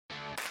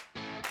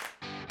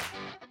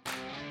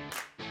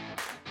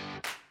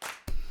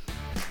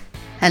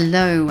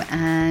Hello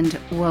and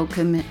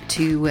welcome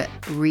to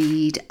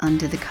Read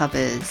Under the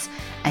Covers,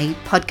 a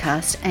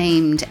podcast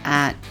aimed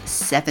at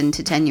 7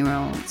 to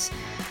 10-year-olds.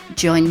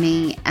 Join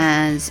me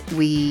as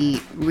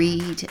we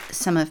read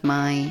some of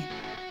my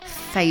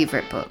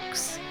favourite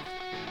books.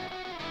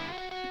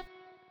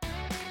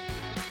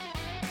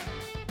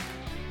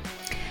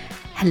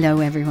 Hello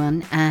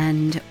everyone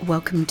and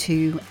welcome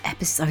to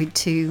episode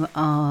 2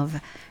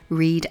 of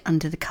Read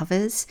Under the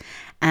Covers,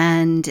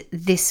 and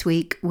this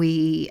week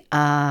we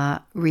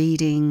are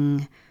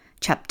reading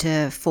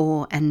chapter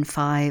 4 and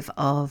 5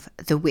 of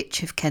The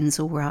Witch of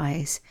Kensal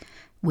Rise,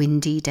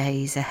 Windy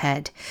Days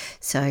Ahead.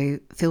 So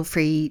feel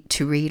free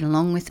to read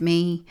along with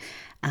me,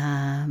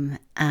 and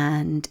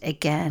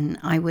again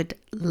I would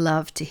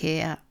love to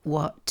hear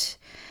what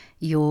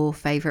your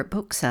favourite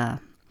books are.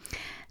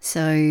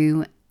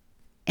 So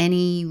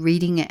any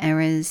reading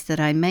errors that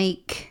I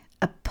make,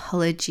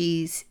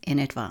 apologies in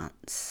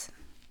advance.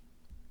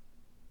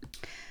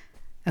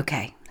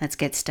 Okay, let's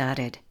get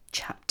started.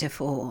 Chapter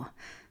 4.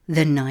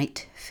 The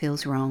night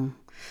feels wrong.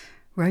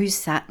 Rose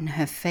sat in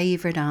her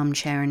favourite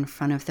armchair in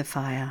front of the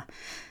fire,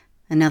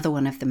 another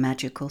one of the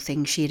magical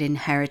things she had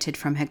inherited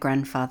from her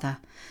grandfather.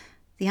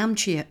 The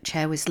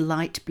armchair was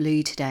light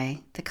blue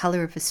today, the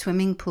colour of a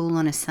swimming pool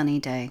on a sunny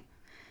day,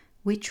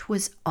 which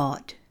was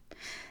odd.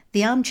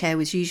 The armchair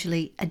was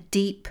usually a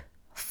deep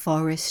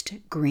forest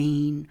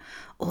green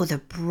or the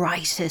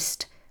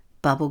brightest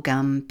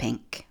bubblegum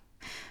pink.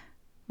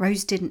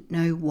 Rose didn't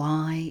know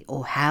why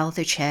or how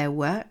the chair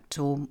worked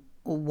or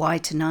why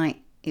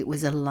tonight it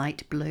was a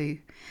light blue.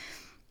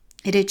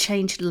 It had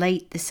changed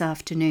late this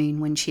afternoon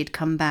when she had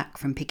come back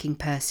from picking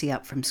Percy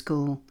up from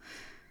school.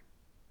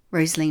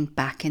 Rose leaned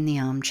back in the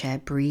armchair,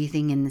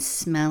 breathing in the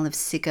smell of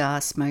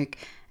cigar smoke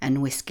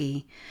and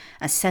whiskey,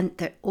 a scent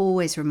that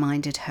always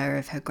reminded her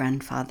of her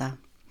grandfather.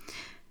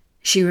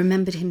 She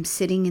remembered him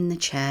sitting in the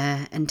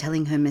chair and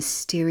telling her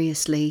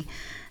mysteriously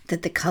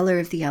that the colour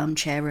of the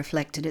armchair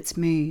reflected its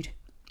mood.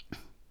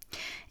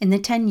 In the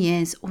 10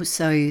 years or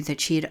so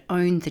that she had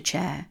owned the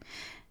chair,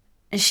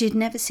 she had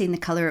never seen the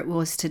colour it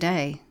was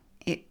today.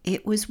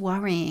 It was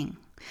worrying.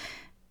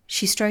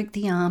 She stroked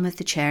the arm of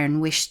the chair and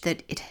wished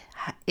that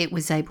it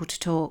was able to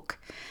talk.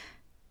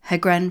 Her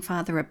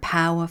grandfather, a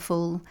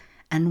powerful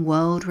and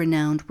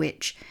world-renowned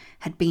witch,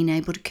 had been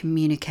able to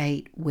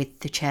communicate with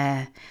the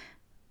chair.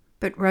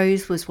 But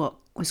Rose was what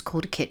was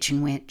called a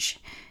kitchen witch.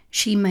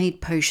 She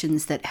made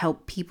potions that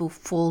helped people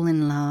fall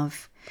in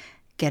love,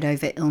 get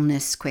over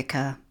illness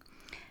quicker,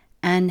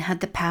 and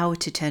had the power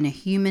to turn a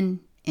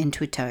human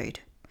into a toad.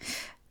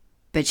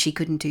 But she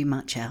couldn't do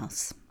much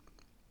else.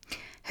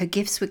 Her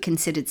gifts were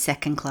considered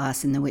second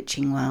class in the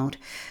witching world,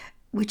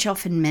 which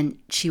often meant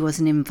she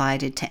wasn't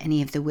invited to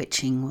any of the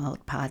witching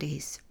world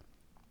parties.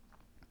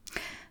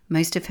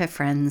 Most of her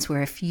friends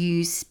were a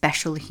few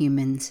special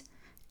humans,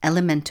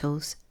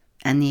 elementals,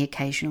 and the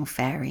occasional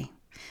fairy,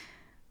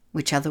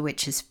 which other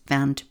witches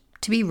found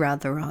to be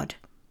rather odd.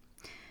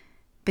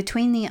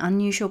 Between the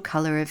unusual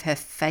colour of her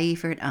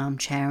favourite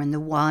armchair and the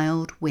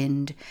wild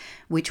wind,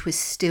 which was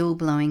still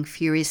blowing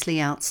furiously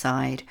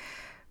outside,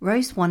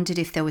 Rose wondered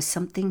if there was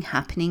something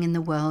happening in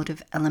the world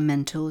of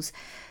elementals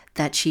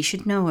that she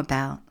should know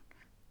about.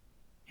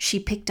 She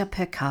picked up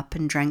her cup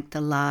and drank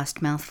the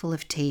last mouthful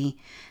of tea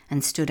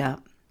and stood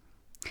up.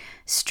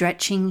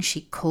 Stretching,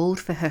 she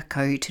called for her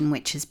coat and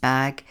witch's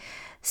bag,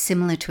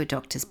 similar to a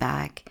doctor's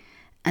bag,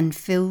 and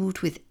filled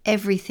with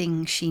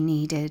everything she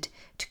needed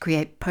to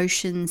create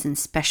potions and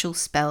special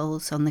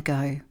spells on the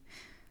go.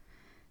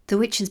 The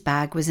witch's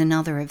bag was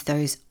another of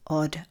those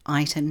odd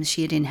items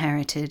she had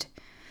inherited.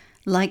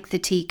 Like the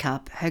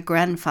teacup, her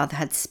grandfather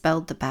had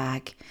spelled the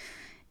bag.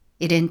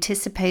 It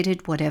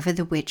anticipated whatever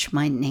the witch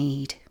might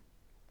need.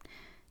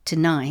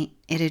 Tonight,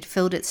 it had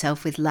filled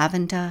itself with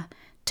lavender,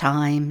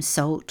 thyme,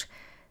 salt,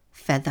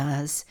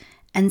 feathers,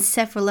 and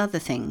several other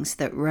things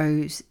that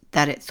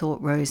it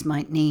thought Rose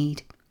might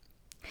need.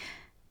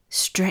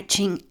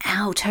 Stretching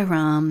out her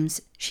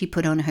arms, she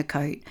put on her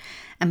coat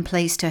and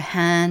placed her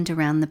hand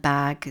around the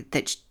bag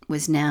that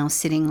was now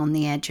sitting on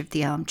the edge of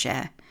the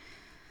armchair.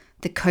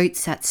 The coat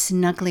sat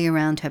snugly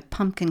around her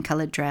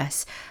pumpkin-coloured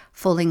dress,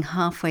 falling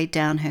halfway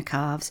down her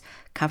calves,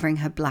 covering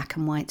her black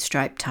and white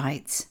striped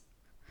tights.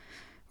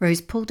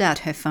 Rose pulled out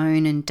her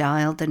phone and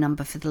dialed the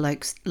number for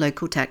the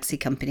local taxi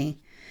company.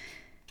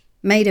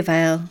 "Maida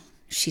Vale,"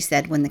 she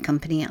said when the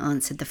company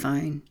answered the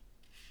phone.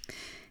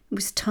 It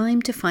was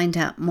time to find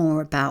out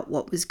more about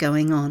what was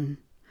going on.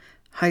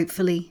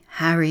 Hopefully,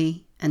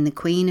 Harry and the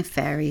Queen of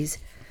Fairies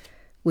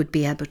would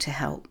be able to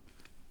help.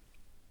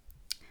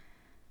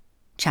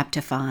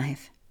 Chapter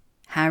 5.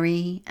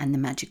 Harry and the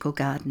Magical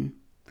Garden.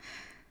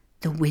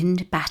 The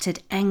wind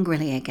battered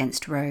angrily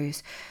against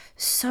Rose,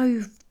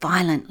 so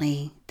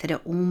violently that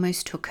it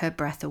almost took her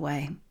breath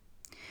away.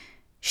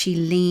 She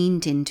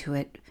leaned into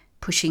it,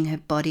 pushing her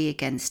body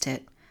against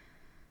it.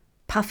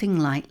 Puffing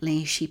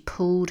lightly, she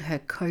pulled her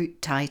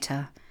coat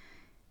tighter.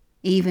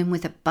 Even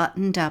with it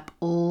buttoned up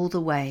all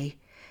the way,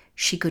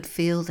 she could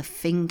feel the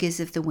fingers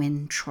of the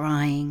wind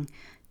trying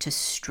to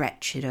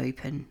stretch it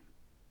open.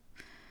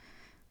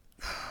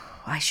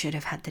 I should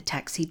have had the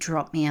taxi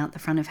drop me out the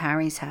front of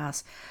Harry's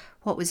house.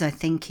 What was I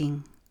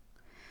thinking?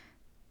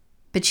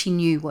 But she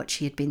knew what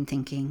she had been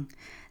thinking.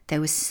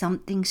 There was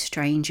something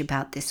strange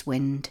about this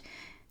wind.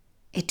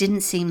 It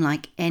didn't seem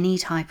like any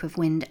type of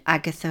wind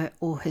Agatha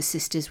or her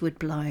sisters would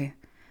blow.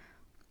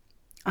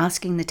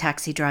 Asking the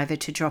taxi driver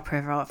to drop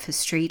her off a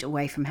street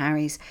away from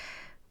Harry's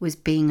was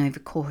being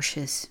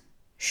overcautious,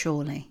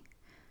 surely.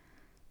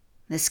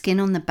 The skin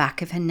on the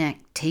back of her neck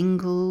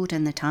tingled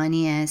and the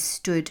tiny hairs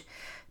stood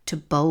to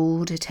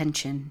bold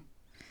attention.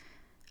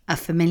 A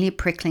familiar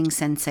prickling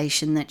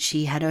sensation that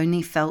she had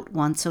only felt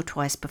once or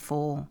twice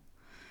before.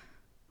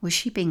 Was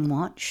she being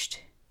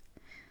watched?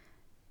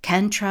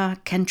 Cantra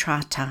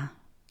Cantrata,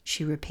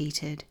 she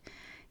repeated.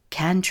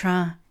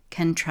 Cantra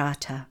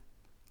Cantrata.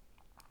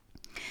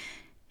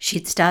 She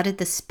had started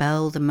the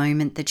spell the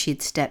moment that she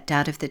had stepped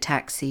out of the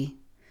taxi.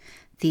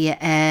 The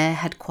air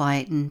had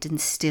quietened and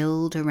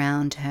stilled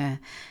around her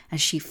as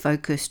she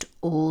focused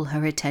all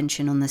her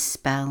attention on the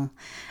spell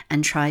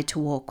and tried to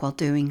walk while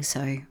doing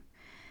so.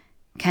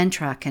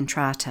 Cantra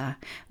Cantrata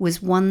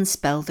was one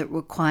spell that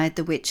required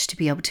the witch to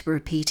be able to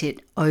repeat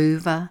it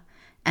over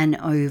and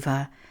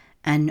over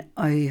and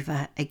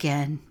over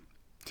again.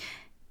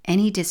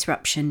 Any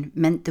disruption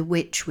meant the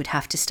witch would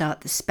have to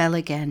start the spell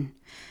again,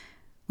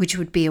 which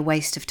would be a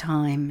waste of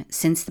time,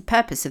 since the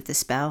purpose of the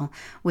spell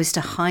was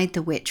to hide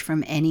the witch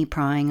from any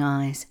prying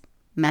eyes,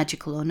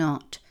 magical or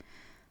not.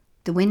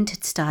 The wind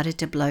had started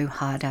to blow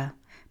harder,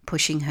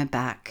 pushing her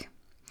back.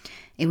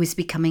 It was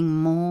becoming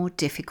more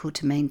difficult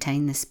to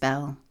maintain the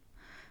spell.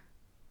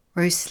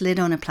 Rose slid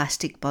on a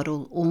plastic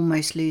bottle,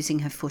 almost losing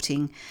her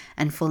footing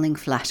and falling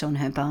flat on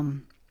her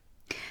bum.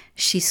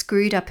 She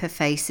screwed up her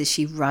face as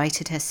she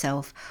righted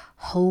herself,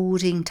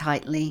 holding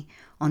tightly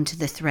onto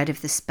the thread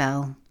of the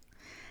spell.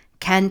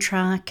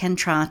 Cantra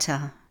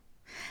Cantrata.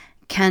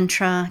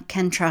 Cantra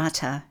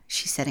Cantrata,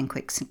 she said in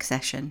quick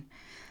succession.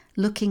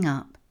 Looking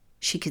up,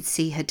 she could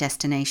see her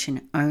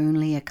destination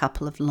only a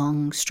couple of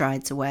long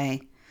strides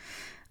away.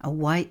 A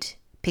white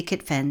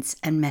picket fence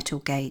and metal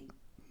gate,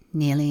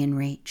 nearly in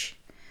reach.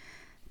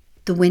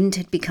 The wind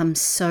had become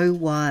so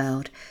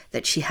wild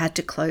that she had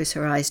to close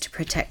her eyes to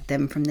protect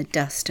them from the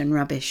dust and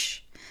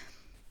rubbish.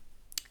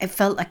 It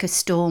felt like a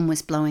storm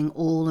was blowing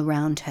all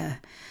around her,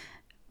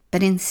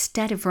 but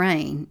instead of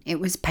rain, it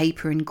was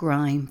paper and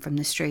grime from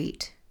the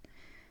street.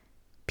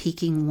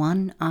 Peeking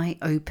one eye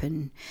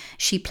open,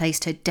 she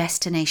placed her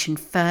destination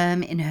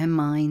firm in her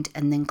mind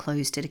and then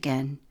closed it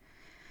again.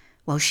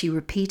 While she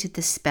repeated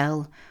the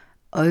spell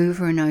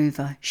over and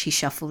over, she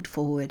shuffled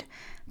forward,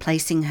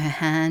 placing her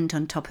hand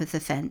on top of the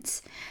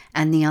fence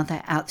and the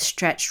other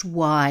outstretched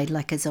wide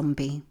like a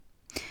zombie.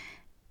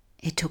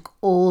 It took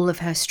all of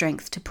her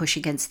strength to push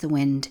against the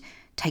wind,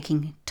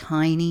 taking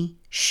tiny,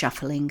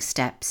 shuffling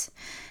steps.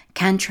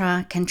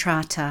 Cantra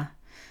Cantrata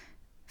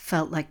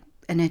felt like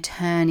an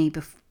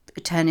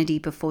eternity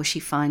before she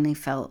finally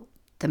felt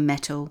the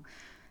metal,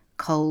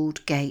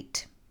 cold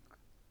gate.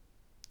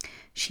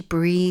 She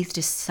breathed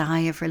a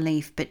sigh of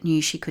relief but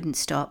knew she couldn't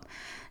stop,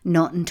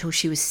 not until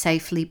she was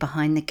safely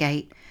behind the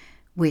gate,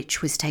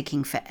 which was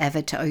taking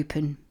forever to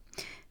open.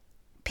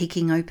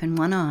 Peeking open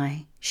one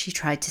eye, she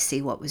tried to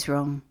see what was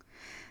wrong.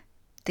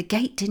 The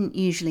gate didn't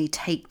usually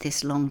take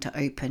this long to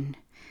open.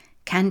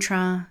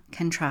 Cantra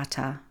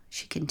Cantrata,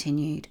 she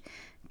continued.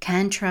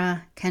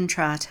 Cantra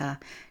Cantrata,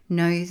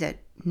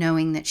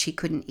 knowing that she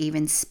couldn't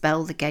even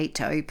spell the gate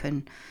to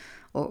open,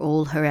 or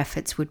all her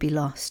efforts would be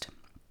lost.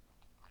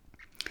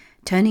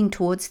 Turning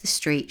towards the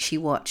street, she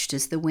watched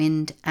as the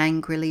wind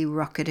angrily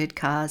rocketed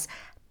cars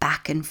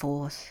back and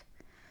forth.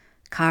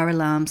 Car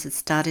alarms had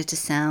started to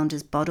sound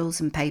as bottles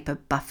and paper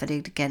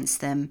buffeted against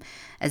them,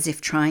 as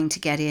if trying to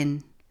get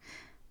in.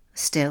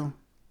 Still,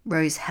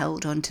 Rose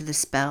held on to the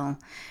spell.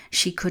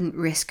 She couldn't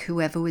risk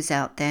whoever was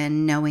out there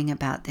knowing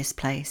about this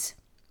place.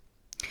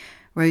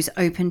 Rose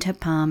opened her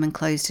palm and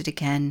closed it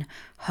again,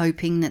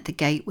 hoping that the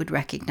gate would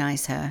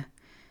recognize her.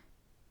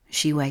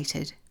 She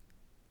waited.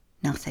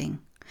 Nothing.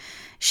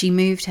 She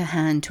moved her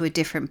hand to a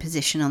different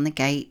position on the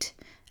gate,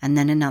 and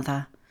then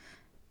another.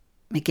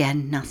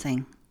 Again,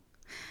 nothing.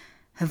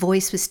 Her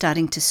voice was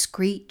starting to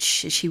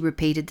screech as she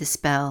repeated the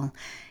spell.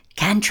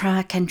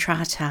 Cantra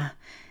Cantrata.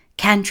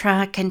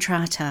 Cantra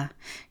Cantrata.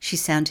 She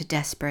sounded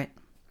desperate.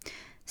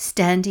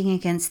 Standing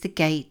against the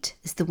gate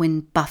as the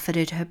wind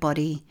buffeted her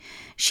body,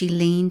 she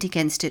leaned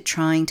against it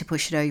trying to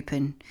push it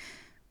open.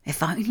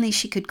 If only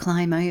she could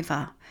climb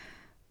over.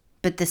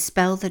 But the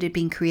spell that had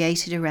been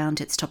created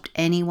around it stopped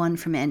anyone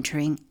from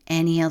entering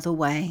any other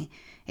way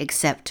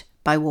except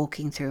by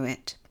walking through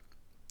it.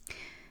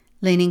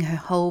 Leaning her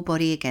whole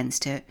body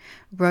against it,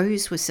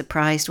 Rose was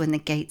surprised when the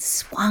gate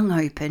swung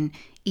open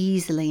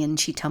easily and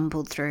she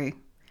tumbled through.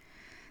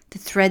 The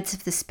threads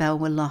of the spell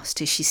were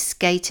lost as she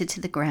skated to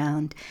the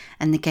ground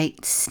and the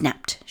gate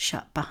snapped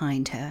shut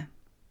behind her.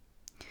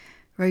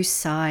 Rose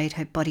sighed,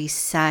 her body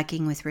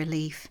sagging with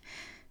relief,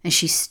 as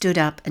she stood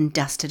up and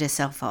dusted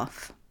herself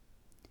off.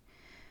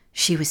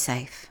 She was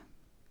safe.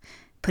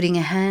 putting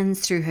her hands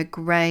through her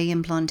grey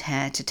and blonde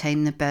hair to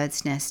tame the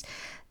bird's nest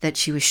that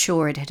she was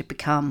sure it had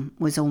become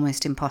was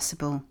almost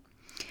impossible.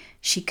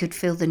 She could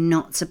feel the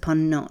knots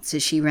upon knots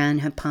as she ran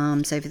her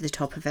palms over the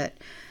top of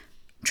it,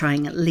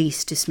 trying at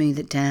least to smooth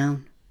it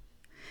down.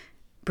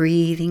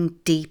 Breathing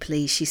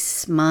deeply, she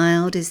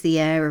smiled as the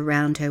air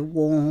around her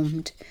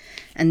warmed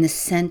and the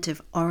scent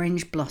of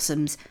orange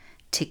blossoms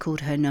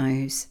tickled her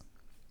nose.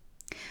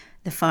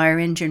 The fire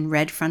engine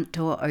red front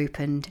door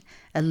opened,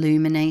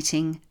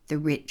 illuminating the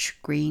rich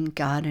green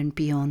garden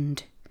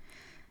beyond.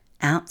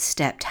 Out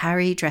stepped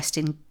Harry, dressed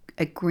in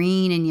a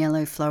green and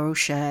yellow floral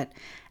shirt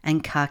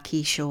and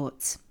khaki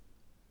shorts.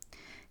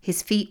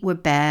 His feet were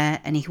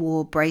bare and he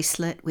wore a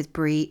bracelet with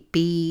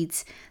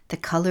beads the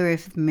colour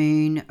of the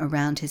moon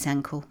around his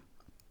ankle.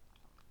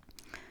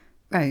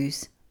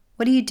 "Rose,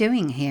 what are you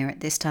doing here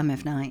at this time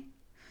of night?"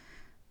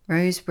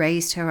 Rose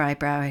raised her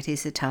eyebrow at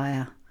his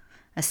attire.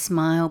 A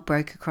smile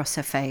broke across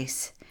her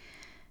face.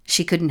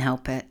 She couldn't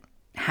help it.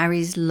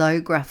 Harry's low,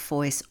 gruff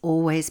voice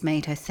always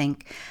made her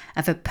think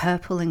of a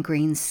purple and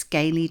green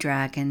scaly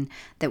dragon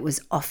that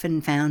was often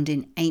found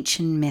in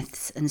ancient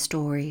myths and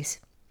stories.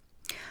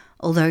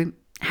 Although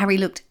Harry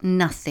looked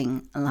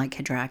nothing like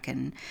a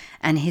dragon,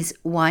 and his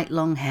white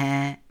long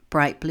hair,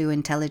 bright blue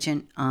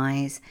intelligent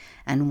eyes,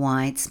 and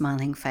wide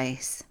smiling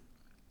face.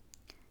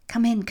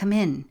 Come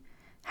in,"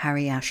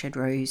 Harry ushered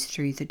Rose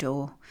through the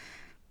door.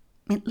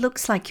 "It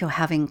looks like you're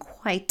having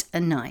quite a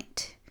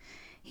night."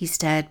 He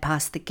stared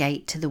past the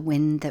gate to the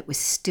wind that was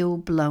still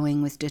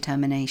blowing with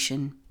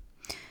determination.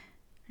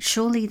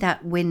 "Surely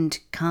that wind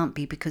can't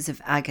be because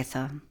of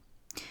Agatha."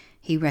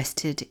 He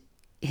rested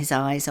his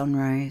eyes on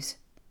Rose.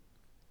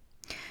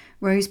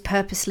 Rose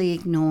purposely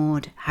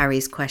ignored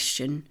Harry's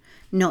question,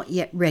 not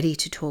yet ready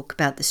to talk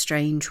about the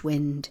strange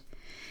wind.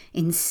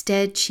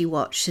 Instead, she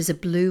watched as a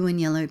blue and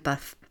yellow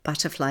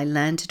butterfly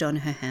landed on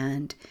her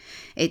hand,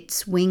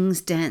 its wings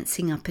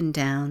dancing up and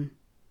down.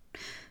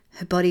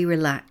 Her body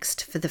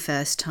relaxed for the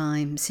first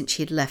time since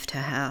she had left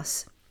her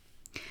house.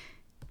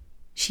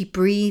 She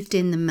breathed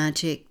in the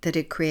magic that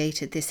had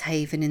created this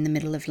haven in the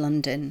middle of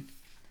London.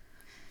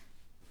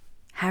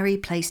 Harry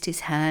placed his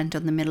hand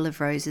on the middle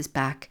of Rose's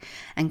back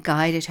and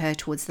guided her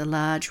towards the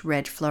large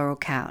red floral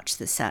couch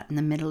that sat in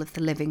the middle of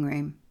the living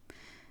room.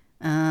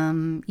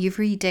 You've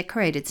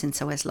redecorated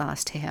since I was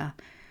last here,"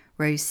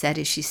 Rose said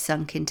as she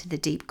sunk into the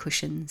deep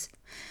cushions.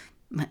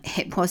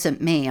 "It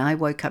wasn't me. I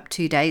woke up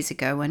 2 days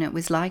ago and it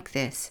was like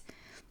this,"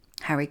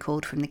 Harry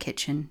called from the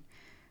kitchen.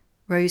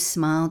 Rose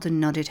smiled and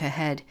nodded her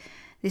head.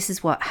 This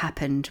is what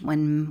happened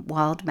when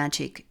wild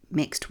magic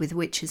mixed with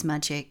witch's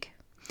magic.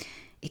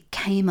 It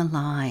came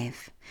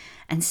alive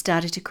and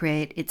started to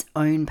create its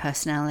own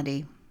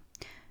personality.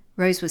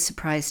 Rose was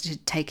surprised it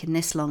had taken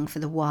this long for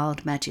the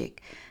wild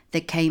magic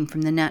that came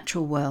from the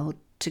natural world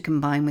to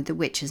combine with the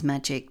witch's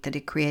magic that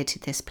had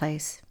created this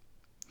place.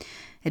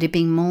 It had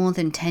been more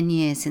than 10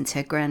 years since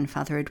her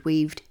grandfather had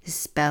weaved his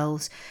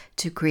spells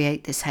to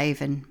create this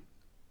haven.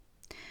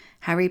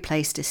 Harry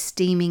placed a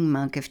steaming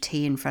mug of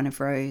tea in front of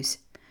Rose.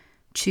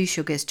 "2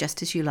 sugars,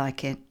 just as you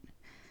like it."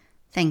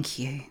 "Thank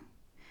you."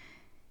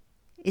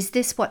 "Is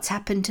this what's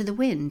happened to the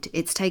wind?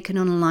 It's taken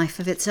on a life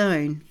of its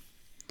own."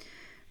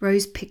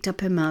 Rose picked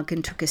up her mug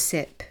and took a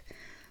sip.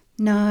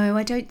 "No,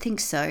 I don't think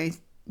so.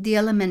 The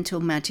elemental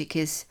magic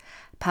is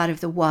part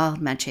of the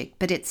wild magic,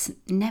 but it's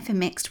never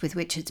mixed with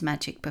witch's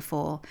magic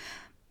before.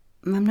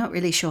 I'm not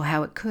really sure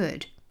how it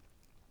could."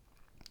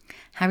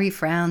 Harry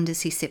frowned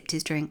as he sipped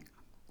his drink.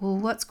 "Well,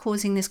 what's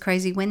causing this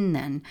crazy wind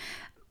then?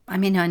 I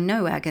mean, I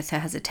know Agatha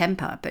has a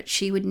temper, but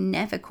she would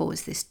never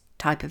cause this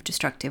type of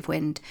destructive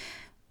wind.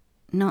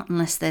 Not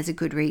unless there's a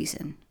good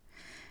reason."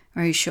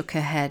 Rose shook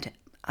her head.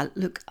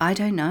 Look, I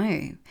don't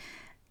know.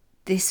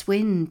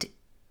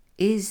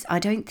 I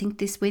don't think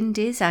this wind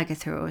is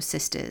Agatha or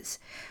sisters."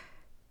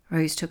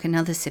 Rose took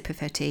another sip of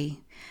her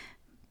tea.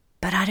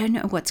 "But I don't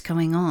know what's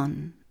going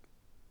on.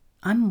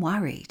 I'm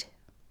worried."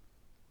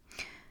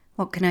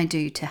 "What can I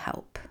do to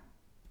help?"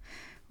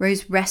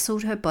 Rose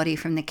wrestled her body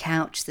from the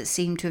couch that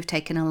seemed to have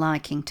taken a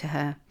liking to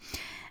her.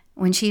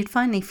 When she had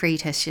finally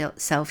freed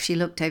herself, she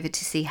looked over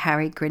to see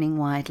Harry grinning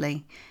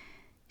widely.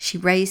 She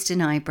raised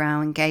an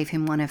eyebrow and gave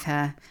him one of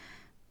her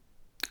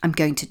 "I'm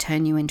going to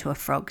turn you into a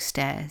frog"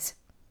 stares.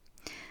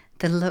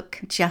 The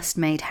look just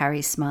made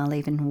Harry's smile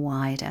even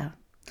wider.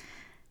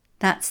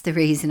 "That's the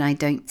reason I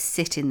don't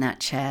sit in that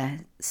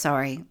chair.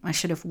 Sorry, I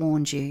should have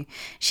warned you.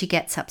 She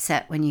gets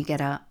upset when you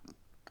get up."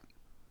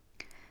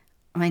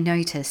 "I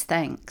notice,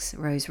 thanks,"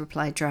 Rose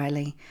replied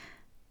dryly.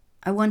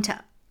 "I want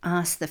to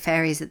ask the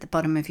fairies at the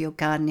bottom of your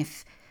garden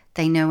if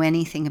they know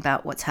anything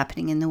about what's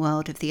happening in the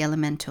world of the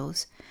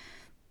elementals."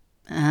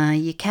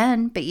 You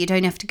can, but you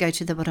don't have to go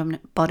to the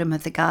bottom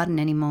of the garden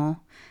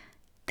anymore.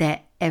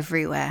 They're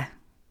everywhere."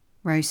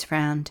 Rose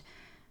frowned.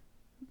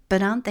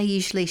 "But aren't they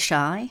usually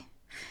shy?"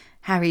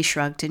 Harry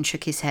shrugged and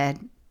shook his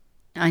head.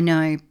 "I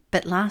know,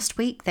 but last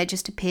week they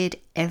just appeared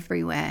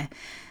everywhere.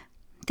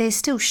 They're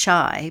still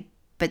shy,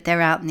 but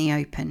they're out in the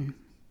open."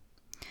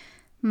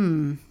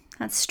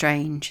 That's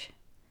strange."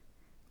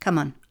 Come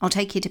on, I'll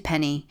take you to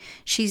Penny.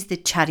 She's the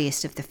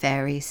chattiest of the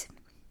fairies.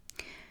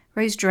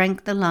 Rose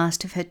drank the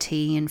last of her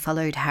tea and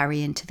followed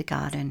Harry into the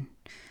garden.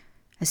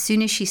 As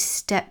soon as she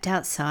stepped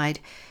outside,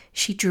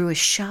 she drew a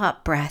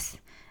sharp breath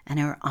and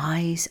her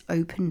eyes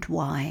opened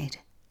wide.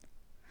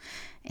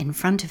 In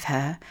front of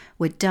her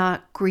were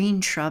dark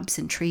green shrubs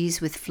and trees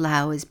with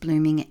flowers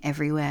blooming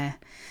everywhere.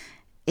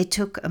 It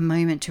took a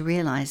moment to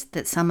realize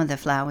that some of the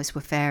flowers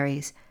were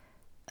fairies.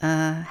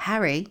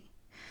 Harry?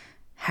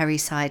 Harry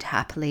sighed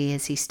happily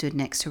as he stood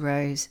next to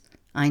Rose.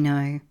 I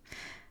know.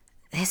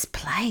 This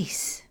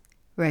place,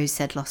 Rose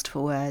said, lost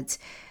for words.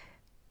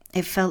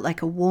 It felt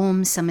like a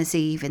warm summer's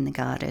eve in the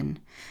garden.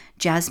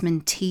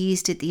 Jasmine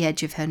teased at the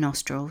edge of her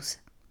nostrils.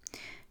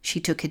 She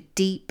took a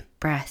deep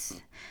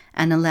breath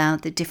and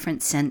allowed the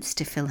different scents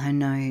to fill her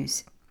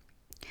nose.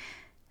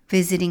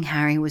 Visiting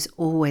Harry was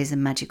always a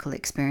magical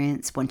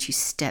experience once you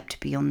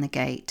stepped beyond the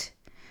gate.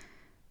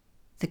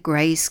 The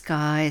grey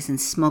skies and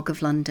smog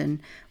of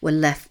London were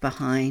left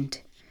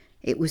behind.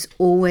 It was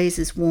always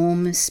as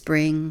warm as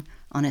spring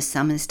on a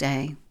summer's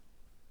day.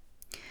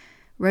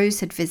 Rose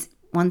had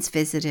once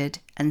visited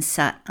and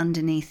sat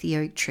underneath the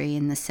oak tree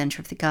in the centre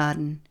of the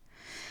garden.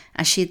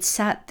 As she had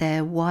sat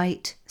there,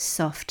 white,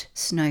 soft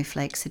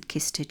snowflakes had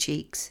kissed her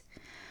cheeks.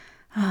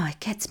 It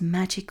gets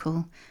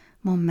magical,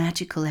 more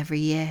magical every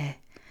year.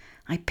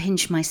 I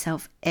pinch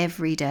myself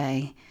every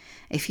day.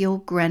 If your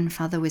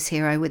grandfather was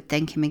here, I would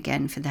thank him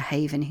again for the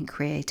haven he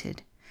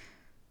created.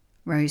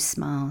 Rose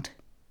smiled.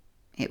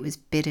 It was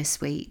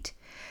bittersweet,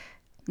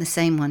 the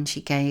same one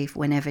she gave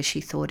whenever she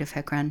thought of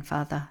her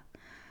grandfather.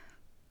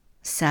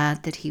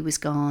 Sad that he was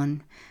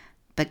gone,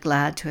 but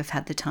glad to have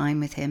had the time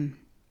with him.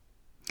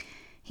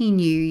 He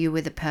knew you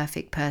were the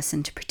perfect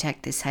person to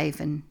protect this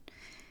haven.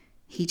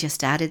 He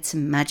just added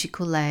some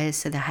magical layers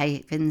so the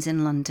havens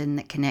in London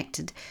that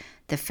connected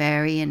the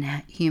fairy and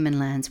human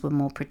lands were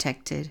more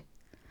protected.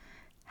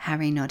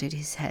 Harry nodded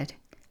his head.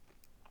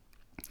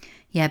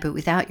 Yeah, but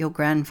without your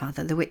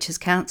grandfather, the Witches'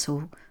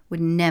 Council would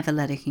never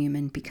let a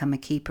human become a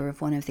keeper of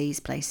one of these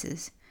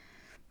places.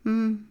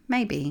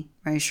 Maybe,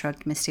 Rose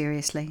shrugged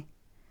mysteriously.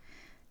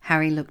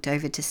 Harry looked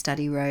over to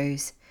study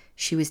Rose.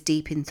 She was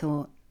deep in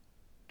thought.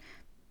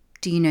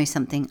 Do you know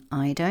something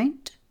I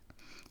don't?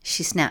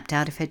 She snapped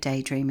out of her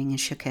daydreaming and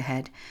shook her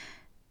head.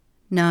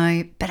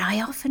 No, but I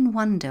often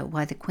wonder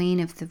why the Queen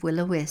of the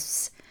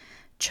Will-o'-Wisps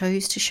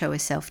chose to show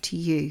herself to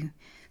you.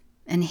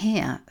 And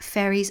here,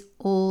 fairies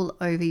all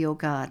over your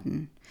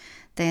garden.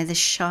 They are the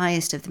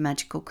shyest of the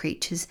magical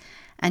creatures,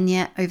 and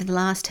yet over the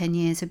last 10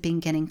 years have been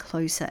getting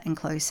closer and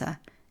closer.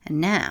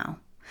 And now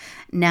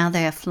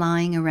they are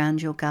flying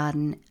around your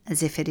garden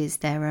as if it is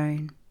their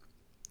own.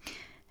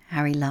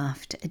 Harry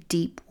laughed, a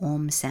deep,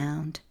 warm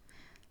sound.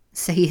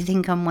 So you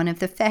think I'm one of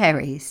the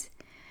fairies?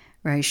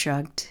 Rose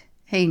shrugged.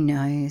 Who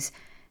knows?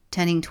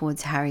 Turning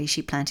towards Harry,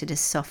 she planted a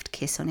soft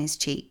kiss on his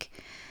cheek.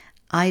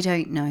 I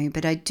don't know,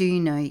 but I do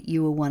know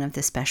you were one of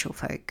the special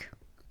folk.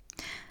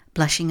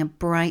 Blushing a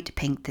bright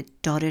pink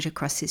that dotted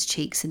across his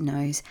cheeks and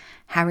nose,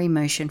 Harry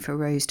motioned for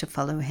Rose to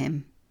follow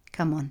him.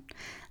 Come on,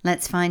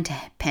 let's find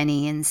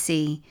Penny and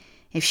see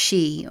if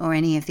she or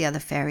any of the other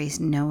fairies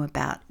know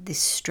about this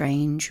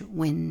strange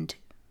wind.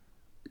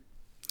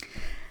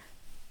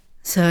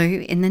 So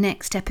in the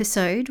next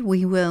episode,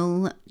 we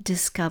will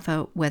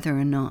discover whether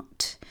or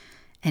not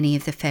any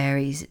of the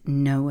fairies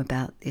know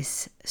about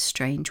this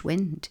strange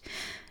wind.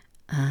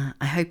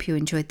 I hope you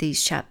enjoyed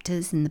these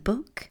chapters in the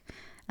book.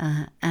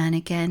 And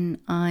again,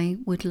 I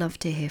would love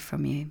to hear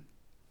from you.